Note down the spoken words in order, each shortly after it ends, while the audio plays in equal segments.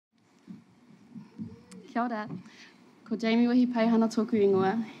Kia ora. Ko Jamie Wehipeihana tōku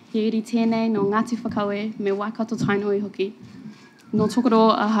ingoa. He iri tēnei no Ngāti Whakaue me Waikato tainui hoki. No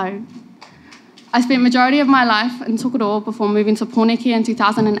Tokoroa ahau. I spent majority of my life in Tokoroa before moving to Pōneke in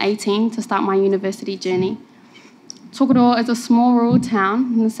 2018 to start my university journey. Tokoroa is a small rural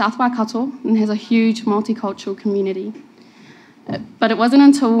town in the South Waikato and has a huge multicultural community. But it wasn't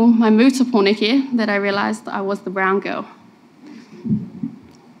until my move to Pōneke that I realised I was the brown girl.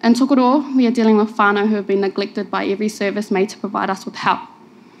 In Tokoroa, we are dealing with whānau who have been neglected by every service made to provide us with help.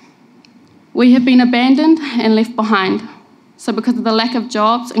 We have been abandoned and left behind. So because of the lack of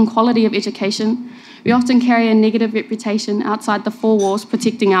jobs and quality of education, we often carry a negative reputation outside the four walls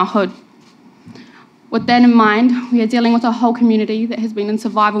protecting our hood. With that in mind, we are dealing with a whole community that has been in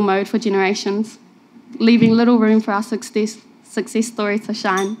survival mode for generations, leaving little room for our success story to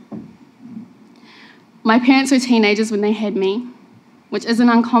shine. My parents were teenagers when they had me, which isn't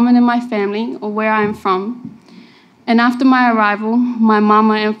uncommon in my family or where I am from. And after my arrival, my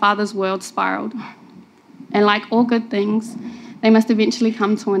mama and father's world spiraled. And like all good things, they must eventually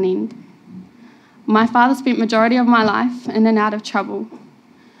come to an end. My father spent majority of my life in and out of trouble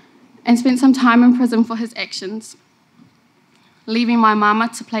and spent some time in prison for his actions, leaving my mama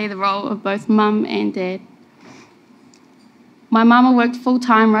to play the role of both mum and dad. My mama worked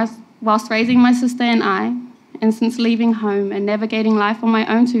full-time whilst raising my sister and I, and since leaving home and navigating life on my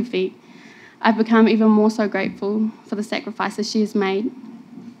own 2 feet, I've become even more so grateful for the sacrifices she has made.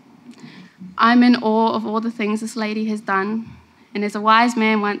 I'm in awe of all the things this lady has done, and as a wise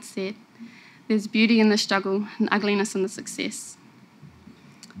man once said, there's beauty in the struggle and ugliness in the success.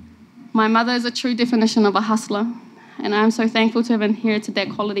 My mother is a true definition of a hustler, and I'm so thankful to have inherited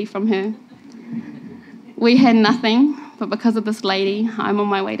that quality from her. We had nothing, but because of this lady, I'm on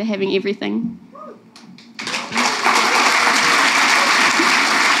my way to having everything.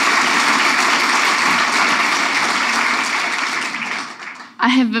 I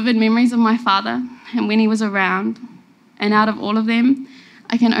have vivid memories of my father and when he was around, and out of all of them,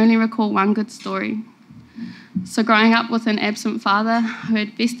 I can only recall one good story. So growing up with an absent father who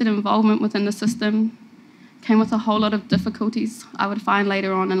had vested involvement within the system came with a whole lot of difficulties I would find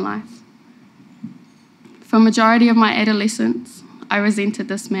later on in life. For a majority of my adolescence, I resented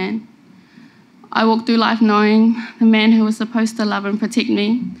this man. I walked through life knowing the man who was supposed to love and protect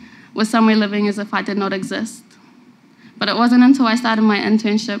me was somewhere living as if I did not exist. But it wasn't until I started my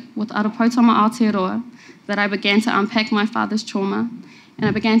internship with TupuToa Aotearoa that I began to unpack my father's trauma, and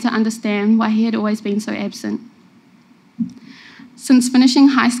I began to understand why he had always been so absent. Since finishing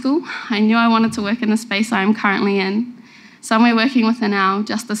high school, I knew I wanted to work in the space I am currently in, somewhere working within our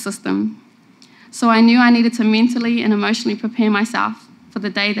justice system. So I knew I needed to mentally and emotionally prepare myself for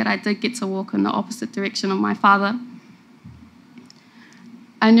the day that I did get to walk in the opposite direction of my father.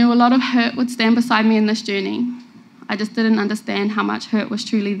 I knew a lot of hurt would stand beside me in this journey. I just didn't understand how much hurt was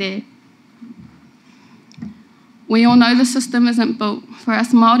truly there. We all know the system isn't built for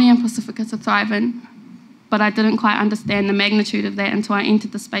us Māori and Pasifika to thrive in, but I didn't quite understand the magnitude of that until I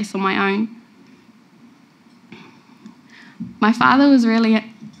entered the space on my own. My father was really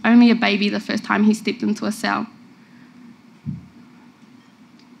only a baby the first time he stepped into a cell.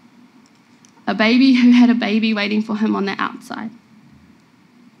 A baby who had a baby waiting for him on the outside.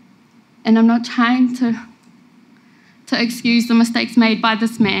 And I'm not trying to excuse the mistakes made by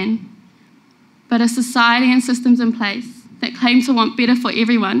this man, but a society and systems in place that claim to want better for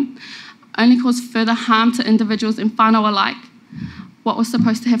everyone only cause further harm to individuals and whānau alike. What was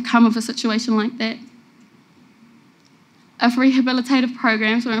supposed to have come of a situation like that? If rehabilitative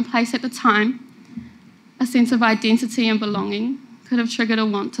programs were in place at the time, a sense of identity and belonging could have triggered a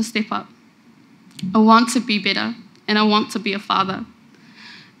want to step up, a want to be better, and a want to be a father.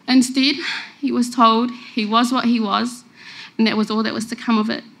 Instead, he was told he was what he was, and that was all that was to come of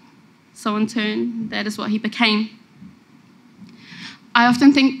it. So in turn, that is what he became. I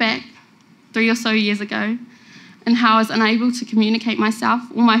often think back 3 or so years ago and how I was unable to communicate myself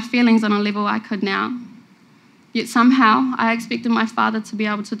or my feelings on a level I could now. Yet somehow, I expected my father to be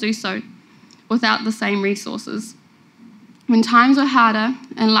able to do so without the same resources. When times were harder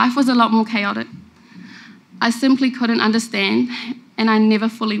and life was a lot more chaotic, I simply couldn't understand, and I never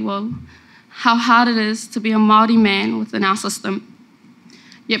fully will, how hard it is to be a Māori man within our system.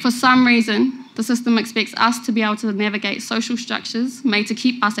 Yet for some reason, the system expects us to be able to navigate social structures made to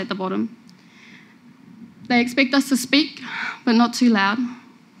keep us at the bottom. They expect us to speak, but not too loud,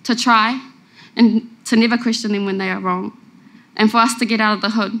 to try, and to never question them when they are wrong, and for us to get out of the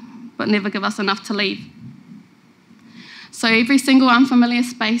hood, but never give us enough to leave. So every single unfamiliar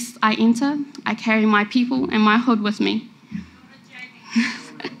space I enter, I carry my people and my hood with me.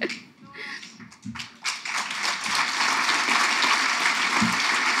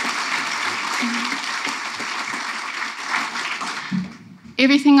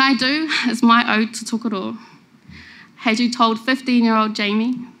 Everything I do is my ode to Tokoroa. Had you told 15-year-old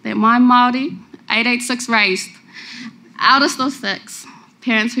Jamie that my Māori, 886 raised, eldest of 6,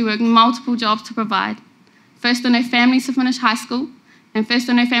 parents who worked multiple jobs to provide, first in her family to finish high school, and first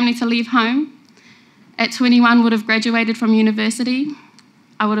in her family to leave home, at 21 would have graduated from university,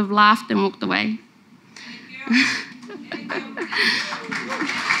 I would have laughed and walked away.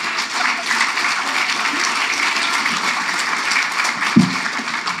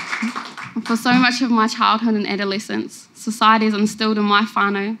 For so much of my childhood and adolescence, society has instilled in my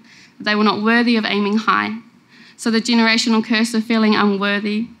whānau that they were not worthy of aiming high. So the generational curse of feeling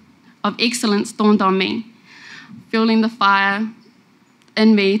unworthy of excellence dawned on me, fueling the fire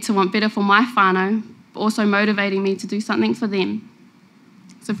in me to want better for my whānau, but also motivating me to do something for them.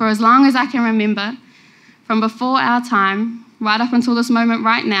 So for as long as I can remember, from before our time, right up until this moment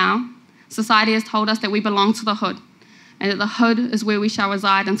right now, society has told us that we belong to the hood, and that the hood is where we shall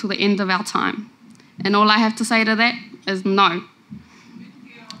reside until the end of our time. And all I have to say to that is no.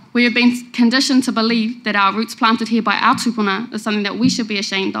 We have been conditioned to believe that our roots planted here by our tupuna is something that we should be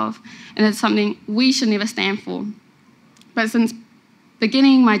ashamed of, and it's something we should never stand for. But since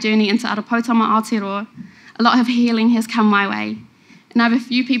beginning my journey into Arapautama Aotearoa, a lot of healing has come my way, and I have a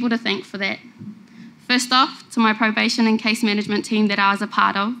few people to thank for that. First off, to my probation and case management team that I was a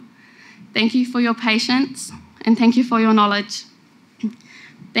part of, thank you for your patience, and thank you for your knowledge.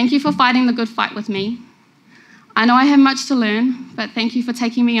 Thank you for fighting the good fight with me. I know I have much to learn, but thank you for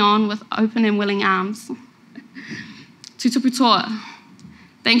taking me on with open and willing arms. To TupuToa,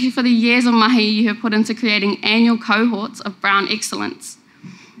 thank you for the years of mahi you have put into creating annual cohorts of Brown excellence.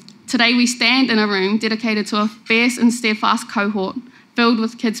 Today we stand in a room dedicated to a fierce and steadfast cohort filled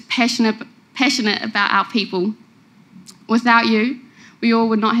with kids passionate about our people. Without you, we all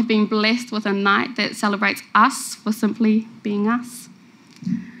would not have been blessed with a night that celebrates us for simply being us.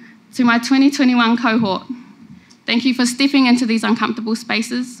 To my 2021 cohort, thank you for stepping into these uncomfortable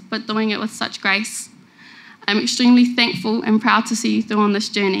spaces, but doing it with such grace. I'm extremely thankful and proud to see you through on this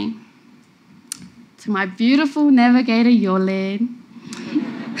journey. To my beautiful navigator, Yoled,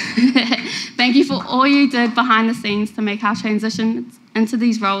 thank you for all you did behind the scenes to make our transition into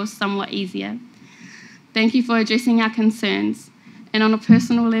these roles somewhat easier. Thank you for addressing our concerns. And on a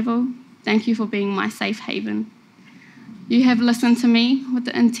personal level, thank you for being my safe haven. You have listened to me with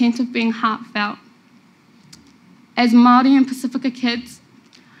the intent of being heartfelt. As Māori and Pacifica kids,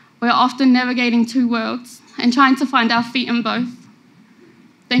 we're often navigating two worlds and trying to find our feet in both.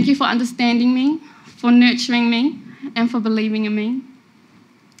 Thank you for understanding me, for nurturing me, and for believing in me.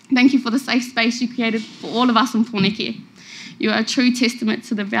 Thank you for the safe space you created for all of us in Pōneke. You are a true testament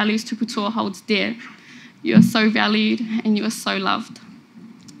to the values TupuToa holds dear. You are so valued and you are so loved.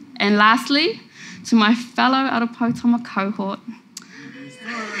 And lastly, to my fellow Arapautama cohort,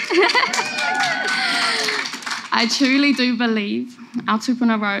 I truly do believe our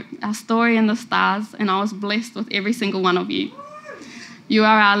tupuna wrote our story in the stars, and I was blessed with every single one of you. You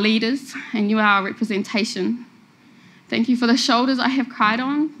are our leaders and you are our representation. Thank you for the shoulders I have cried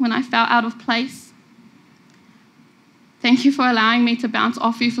on when I felt out of place. Thank you for allowing me to bounce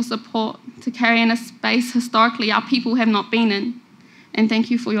off you for support, to carry in a space historically our people have not been in. And thank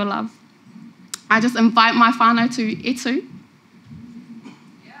you for your love. I just invite my whānau to etu.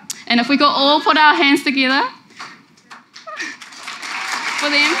 And if we could all put our hands together for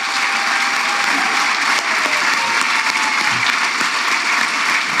them.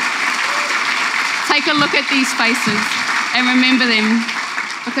 Take a look at these faces and remember them.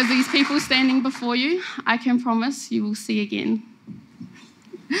 Because these people standing before you, I can promise you will see again.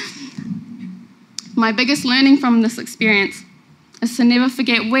 My biggest learning from this experience is to never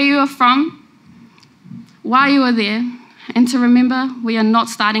forget where you are from, why you are there, and to remember we are not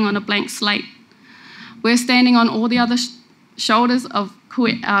starting on a blank slate. We're standing on all the other shoulders of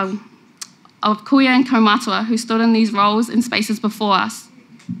Kuia and Kaumatua who stood in these roles and spaces before us.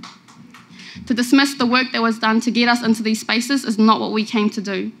 To dismiss the work that was done to get us into these spaces is not what we came to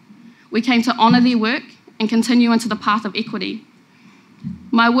do. We came to honour their work and continue into the path of equity.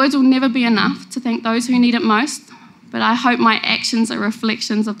 My words will never be enough to thank those who need it most, but I hope my actions are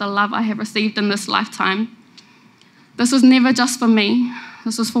reflections of the love I have received in this lifetime. This was never just for me.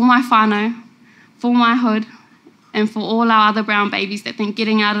 This was for my whānau, for my hood, and for all our other brown babies that think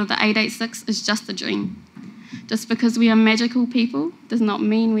getting out of the 886 is just a dream. Just because we are magical people does not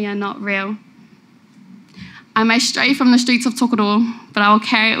mean we are not real. I may stray from the streets of Tokoroa, but I will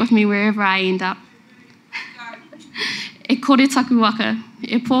carry it with me wherever I end up. E kore taku waka,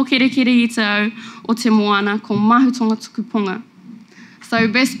 e pō kere kere I te au o te moana ko mahutonga tukuponga. So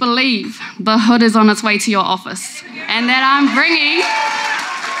best believe the hood is on its way to your office, and that I'm bringing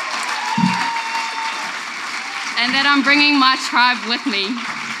and that I'm bringing my tribe with me.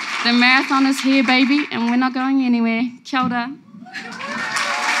 The marathon is here, baby, and we're not going anywhere. Kia ora.